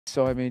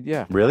So, I mean,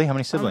 yeah. Really? How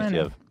many siblings do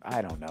you have?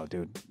 I don't know,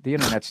 dude. The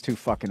internet's too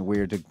fucking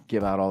weird to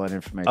give out all that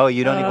information. Oh,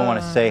 you don't even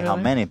want to say how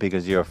many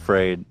because you're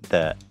afraid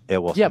that it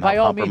will somehow by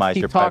all means, compromise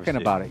keep your talking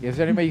privacy. about it. Is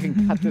there any way you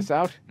can cut this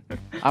out?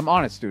 I'm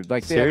honest, dude.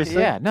 Like,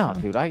 seriously? Yeah, no,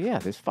 dude.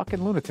 There's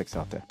fucking lunatics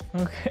out there.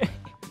 Okay.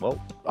 Well,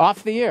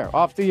 off the air,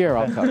 I'll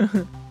cut it.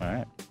 All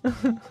right.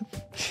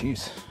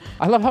 Jeez.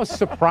 I love how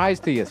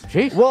surprised he is.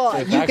 Jeez.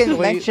 Well, you can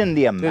mention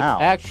the amount.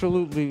 There's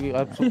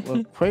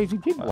absolutely crazy people.